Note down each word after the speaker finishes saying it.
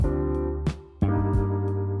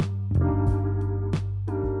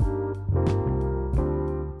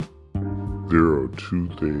There are two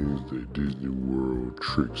things that Disney World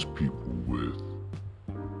tricks people with: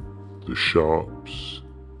 the shops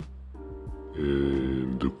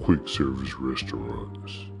and the quick service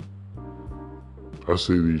restaurants. I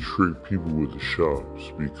say they trick people with the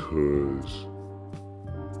shops because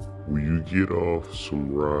when you get off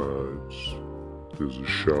some rides, there's a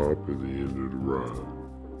shop at the end of the ride.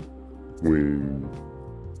 When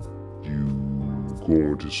you go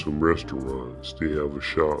into some restaurants, they have a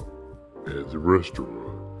shop at the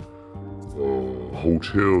restaurant.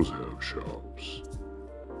 Hotels have shops.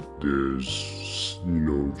 There's,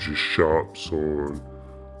 just shops on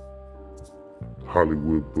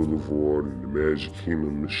Hollywood Boulevard and the Magic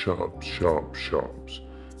Kingdom. Shops.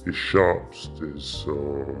 It's shops, there's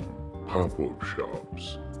pop-up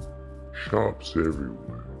shops. Shops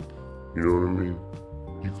everywhere. You know what I mean?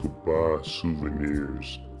 You could buy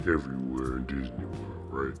souvenirs everywhere in Disney World,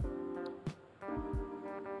 right?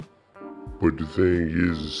 But the thing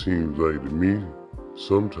is, it seems like to me,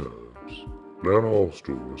 sometimes, not all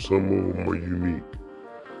stores, some of them are unique,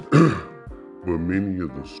 but many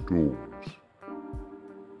of the stores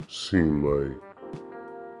seem like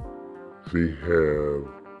they have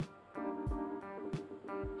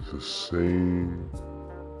the same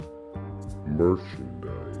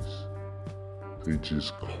merchandise. They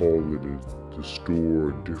just call it the store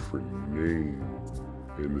a different name,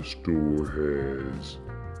 and the store has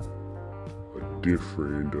a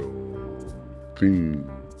different theme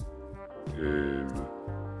and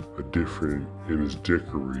it's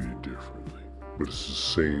decorated differently, but it's the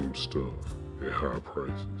same stuff at high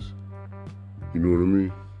prices. You know what I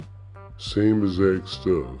mean? Same exact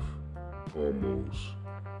stuff, almost,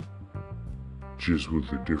 just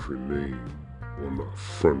with a different name on the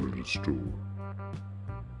front of the store.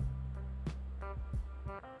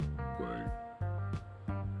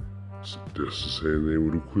 That's the same thing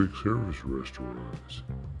with the quick service restaurants.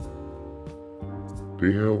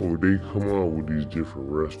 They come out with these different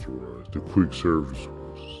restaurants, the quick service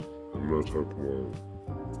ones. I'm not talking about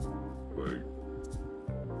like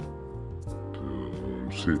the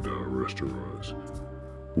sit down restaurants.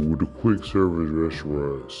 But with the quick service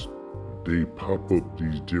restaurants, they pop up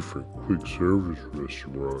these different quick service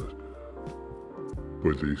restaurants,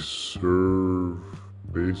 but they serve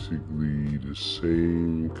basically the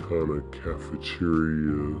same kind of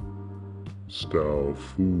cafeteria style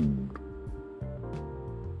food.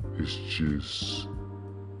 It's just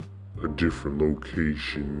a different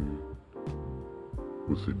location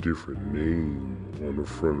with a different name on the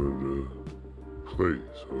front of the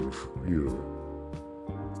place,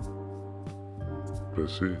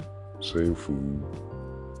 that's it. Same food,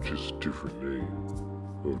 just a different name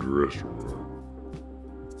of the restaurant,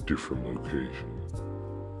 different location.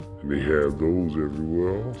 And they have those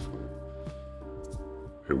everywhere also.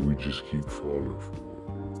 And we just keep falling for it.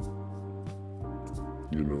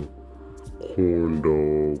 Corn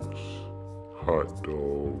dogs, hot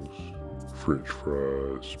dogs, French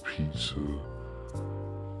fries, pizza.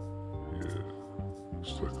 Yeah,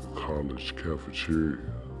 it's like a college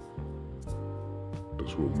cafeteria.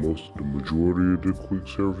 That's what the majority of the quick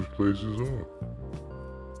service places are.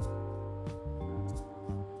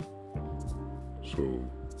 So,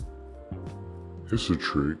 it's a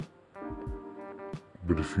trick,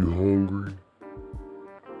 but if you're hungry,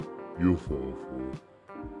 you'll fall for it.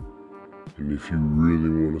 And if you really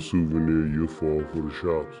want a souvenir, you'll fall for the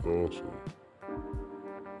shops also.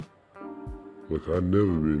 Like, I've never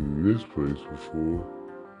been in this place before.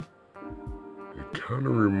 It kind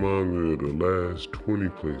of reminds me of the last 20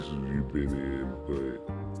 places you've been in, but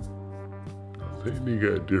I think they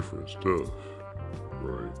got different stuff,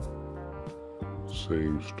 right?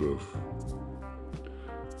 Same stuff.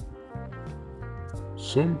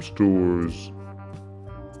 Some stores,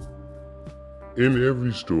 in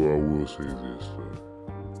every store, I will say this though,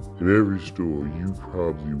 in every store you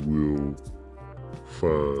probably will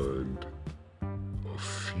find a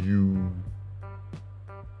few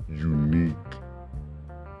unique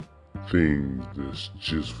things that's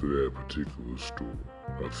just for that particular store,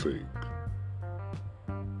 I think.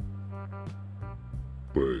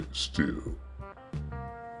 But still,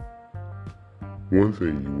 one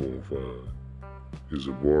thing you won't find is a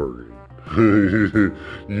bargain.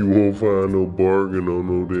 You won't find no bargain on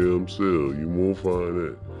no damn sale. You won't find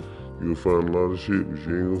that. You'll find a lot of shit, but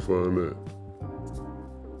you ain't gonna find that.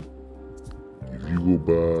 If you go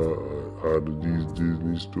buy out of these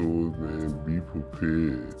Disney stores, man, be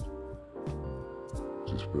prepared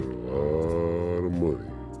to spend a lot of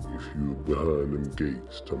money if you're behind them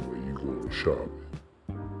gates talking about you going shopping.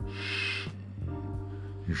 Shit,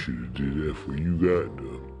 you should have did that before you got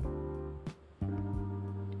there.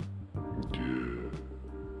 Yeah.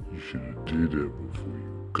 did that before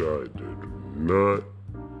you got there. Do not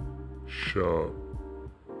shop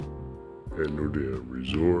at no damn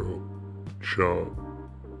resort shop.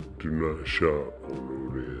 Do not shop on no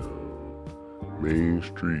damn Main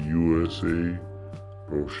Street USA.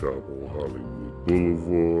 Don't shop on Hollywood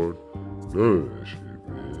Boulevard. None of that shit,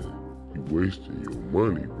 man. You wasting your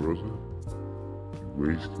money, brother. You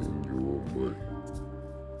wasting your money.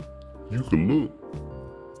 You can look.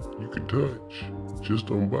 You can touch. Just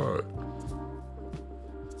don't buy it.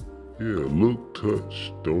 Yeah, look,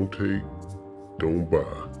 touch, don't take, don't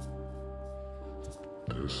buy.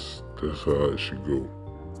 That's how it should go.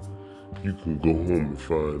 You can go home and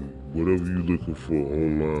find whatever you're looking for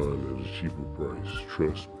online at a cheaper price.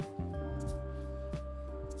 Trust me.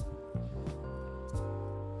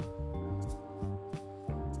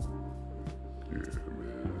 Yeah,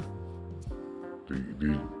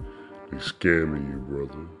 man. They scamming you,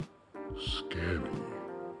 brother. Scamming you.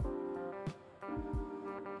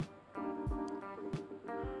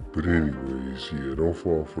 But anyways, yeah, don't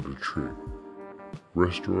fall for the trick.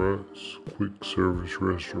 Restaurants, quick service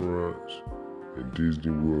restaurants, and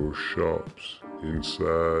Disney World shops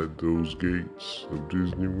inside those gates of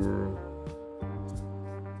Disney World,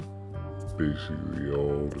 basically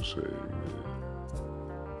all the same, man.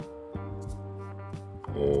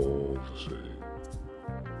 All the same.